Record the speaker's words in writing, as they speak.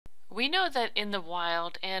We know that in the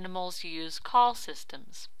wild, animals use call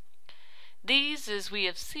systems. These, as we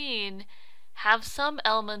have seen, have some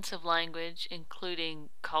elements of language, including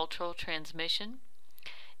cultural transmission,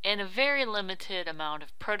 and a very limited amount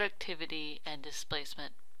of productivity and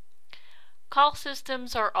displacement. Call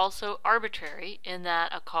systems are also arbitrary in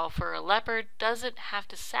that a call for a leopard doesn't have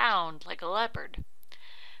to sound like a leopard.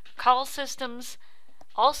 Call systems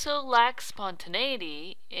also lack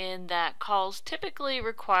spontaneity in that calls typically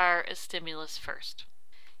require a stimulus first.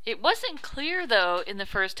 It wasn't clear, though, in the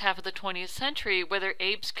first half of the 20th century whether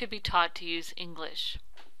apes could be taught to use English.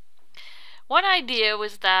 One idea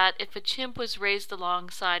was that if a chimp was raised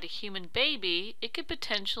alongside a human baby, it could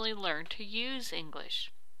potentially learn to use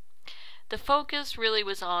English. The focus really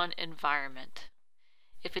was on environment.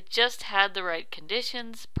 If it just had the right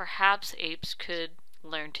conditions, perhaps apes could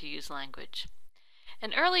learn to use language.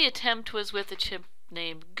 An early attempt was with a chimp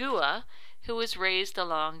named Gua, who was raised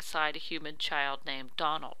alongside a human child named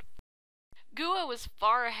Donald. Gua was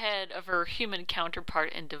far ahead of her human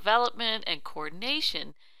counterpart in development and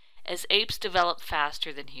coordination, as apes developed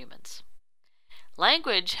faster than humans.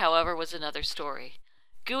 Language, however, was another story.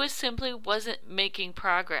 Gua simply wasn't making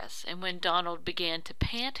progress, and when Donald began to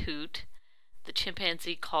pant hoot, the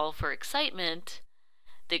chimpanzee call for excitement,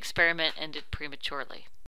 the experiment ended prematurely.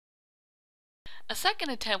 A second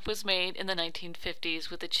attempt was made in the 1950s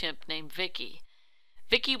with a chimp named Vicky.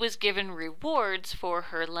 Vicky was given rewards for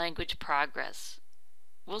her language progress.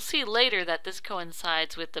 We'll see later that this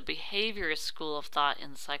coincides with the behaviorist school of thought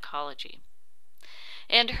in psychology.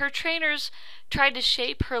 And her trainers tried to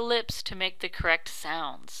shape her lips to make the correct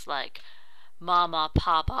sounds, like mama,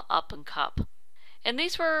 papa, up, and cup. And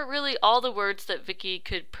these were really all the words that Vicky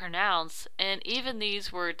could pronounce, and even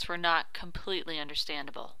these words were not completely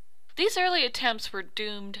understandable. These early attempts were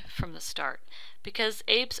doomed from the start, because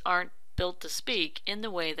apes aren't built to speak in the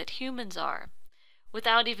way that humans are,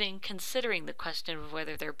 without even considering the question of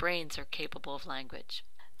whether their brains are capable of language.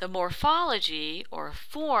 The morphology, or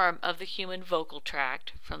form, of the human vocal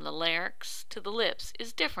tract, from the larynx to the lips,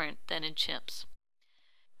 is different than in chimps.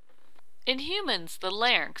 In humans, the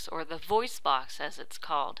larynx, or the voice box as it's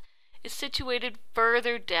called, is situated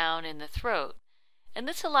further down in the throat, and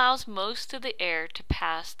this allows most of the air to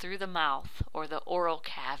pass through the mouth, or the oral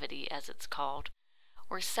cavity as it's called,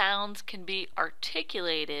 where sounds can be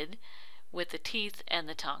articulated with the teeth and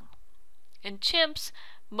the tongue. In chimps,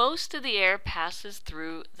 most of the air passes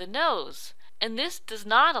through the nose, and this does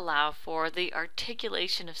not allow for the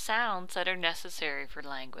articulation of sounds that are necessary for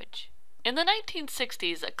language. In the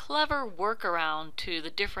 1960s, a clever workaround to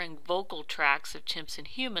the differing vocal tracts of chimps and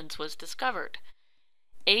humans was discovered.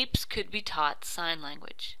 Apes could be taught sign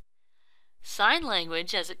language. Sign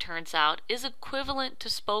language, as it turns out, is equivalent to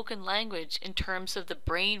spoken language in terms of the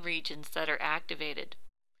brain regions that are activated.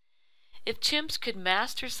 If chimps could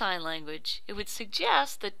master sign language, it would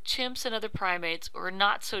suggest that chimps and other primates were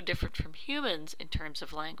not so different from humans in terms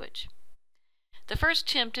of language. The first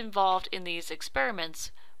chimp involved in these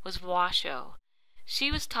experiments was Washoe.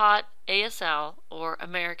 She was taught ASL, or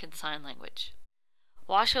American Sign Language.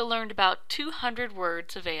 Washoe learned about 200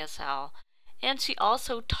 words of ASL, and she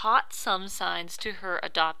also taught some signs to her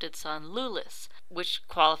adopted son Lulis, which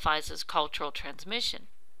qualifies as cultural transmission.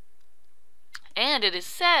 And it is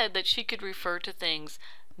said that she could refer to things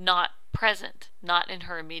not present, not in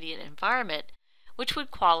her immediate environment, which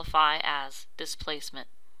would qualify as displacement.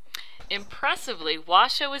 Impressively,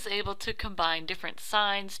 Washoe was able to combine different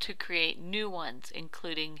signs to create new ones,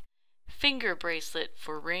 including finger bracelet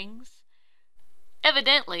for rings.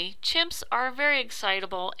 Evidently, chimps are very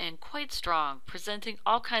excitable and quite strong, presenting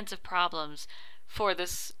all kinds of problems for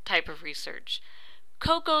this type of research.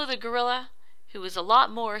 Coco the gorilla, who was a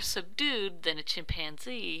lot more subdued than a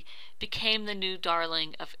chimpanzee, became the new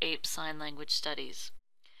darling of ape sign language studies.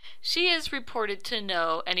 She is reported to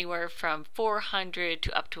know anywhere from 400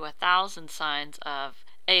 to up to 1,000 signs of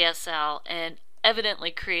ASL, and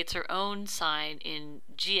evidently creates her own sign in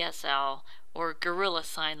GSL, or Gorilla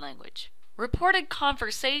Sign Language. Reported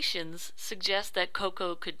conversations suggest that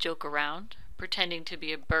Coco could joke around, pretending to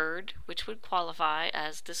be a bird, which would qualify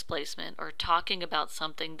as displacement, or talking about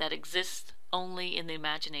something that exists only in the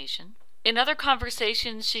imagination. In other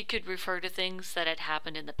conversations, she could refer to things that had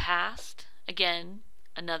happened in the past. Again,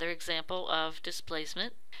 another example of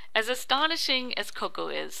displacement. As astonishing as Coco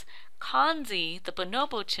is, Kanzi, the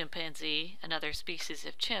bonobo chimpanzee, another species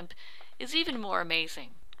of chimp, is even more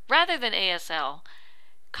amazing. Rather than ASL,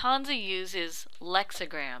 Kanzi uses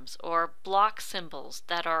lexicograms, or block symbols,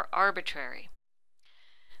 that are arbitrary.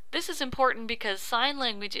 This is important because sign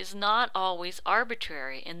language is not always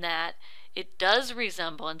arbitrary in that it does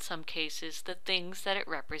resemble in some cases the things that it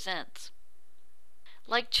represents.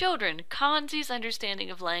 Like children, Kanzi's understanding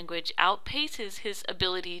of language outpaces his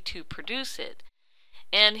ability to produce it,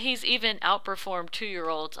 and he's even outperformed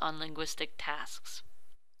 2-year-olds on linguistic tasks.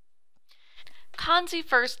 Kanzi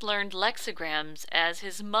first learned lexicograms as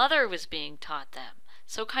his mother was being taught them,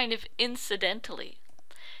 so kind of incidentally.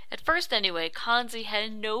 At first anyway, Kanzi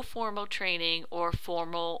had no formal training or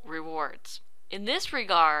formal rewards. In this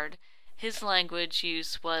regard, his language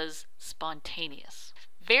use was spontaneous.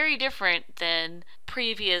 Very different than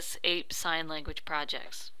previous Ape Sign Language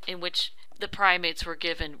projects, in which the primates were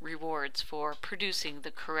given rewards for producing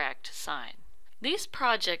the correct sign. These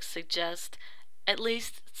projects suggest at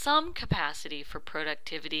least some capacity for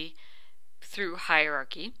productivity through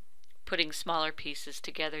hierarchy, putting smaller pieces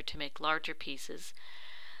together to make larger pieces,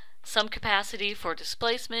 some capacity for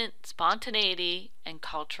displacement, spontaneity, and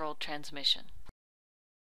cultural transmission.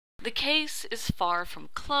 The case is far from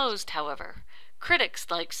closed, however. Critics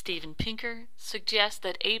like Steven Pinker suggest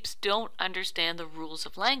that apes don't understand the rules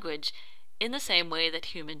of language in the same way that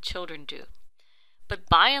human children do, but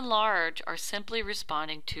by and large are simply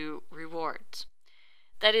responding to rewards.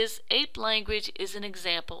 That is, ape language is an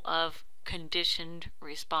example of conditioned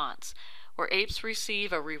response, where apes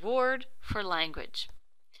receive a reward for language.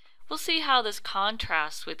 We'll see how this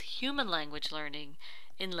contrasts with human language learning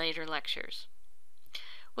in later lectures.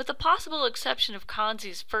 With the possible exception of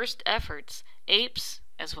Kanzi's first efforts, apes,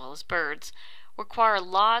 as well as birds, require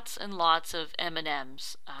lots and lots of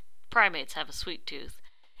M&Ms. Primates have a sweet tooth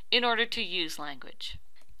in order to use language.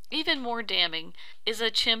 Even more damning is a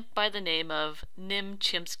chimp by the name of Nim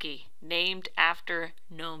Chimpsky, named after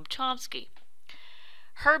Noam Chomsky.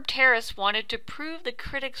 Herb Terrace wanted to prove the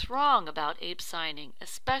critics wrong about ape signing,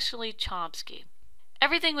 especially Chomsky.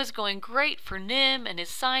 Everything was going great for Nim and his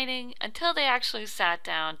signing until they actually sat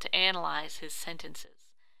down to analyze his sentences.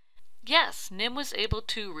 Yes, Nim was able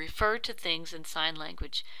to refer to things in sign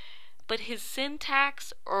language, but his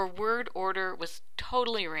syntax or word order was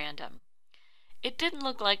totally random. It didn't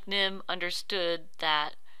look like Nim understood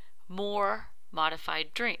that more modified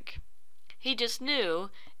drink. He just knew,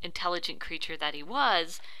 intelligent creature that he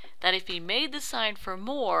was, that if he made the sign for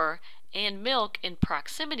more and milk in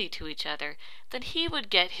proximity to each other, then he would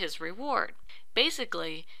get his reward.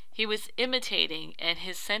 Basically, he was imitating, and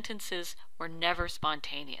his sentences were never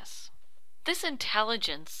spontaneous. This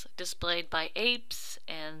intelligence displayed by apes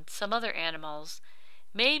and some other animals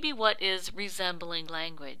may be what is resembling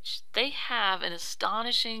language. They have an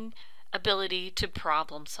astonishing ability to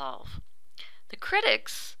problem solve. The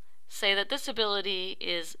critics say that this ability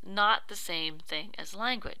is not the same thing as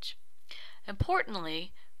language.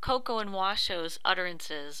 Importantly, Coco and Washoe's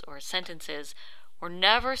utterances or sentences were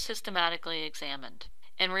never systematically examined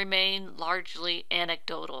and remain largely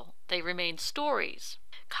anecdotal. They remain stories.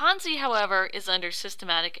 Kanzi, however, is under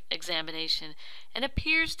systematic examination and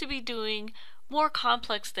appears to be doing more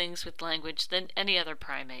complex things with language than any other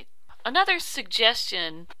primate. Another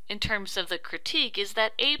suggestion in terms of the critique is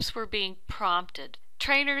that apes were being prompted.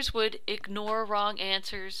 Trainers would ignore wrong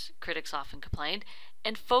answers, critics often complained,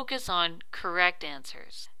 and focus on correct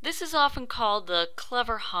answers. This is often called the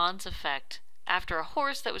clever Hans effect, after a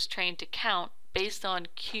horse that was trained to count based on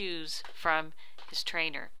cues from his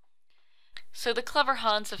trainer. So the clever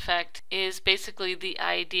Hans effect is basically the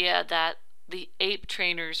idea that the ape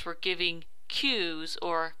trainers were giving cues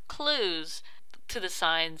or clues to the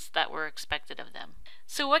signs that were expected of them.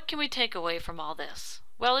 So what can we take away from all this?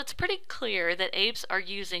 Well, it's pretty clear that apes are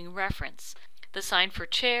using reference. The sign for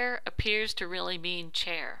chair appears to really mean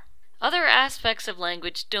chair. Other aspects of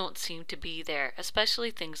language don't seem to be there,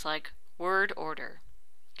 especially things like word order.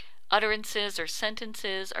 Utterances or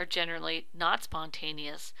sentences are generally not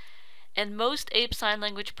spontaneous, and most ape sign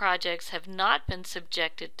language projects have not been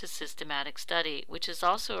subjected to systematic study, which is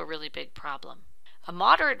also a really big problem. A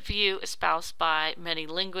moderate view espoused by many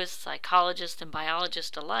linguists, psychologists, and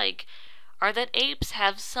biologists alike are that apes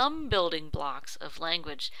have some building blocks of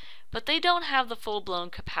language, but they don't have the full-blown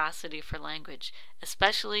capacity for language,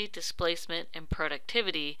 especially displacement and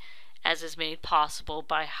productivity, as is made possible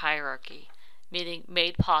by hierarchy, meaning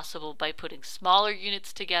made possible by putting smaller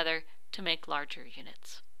units together to make larger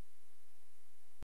units.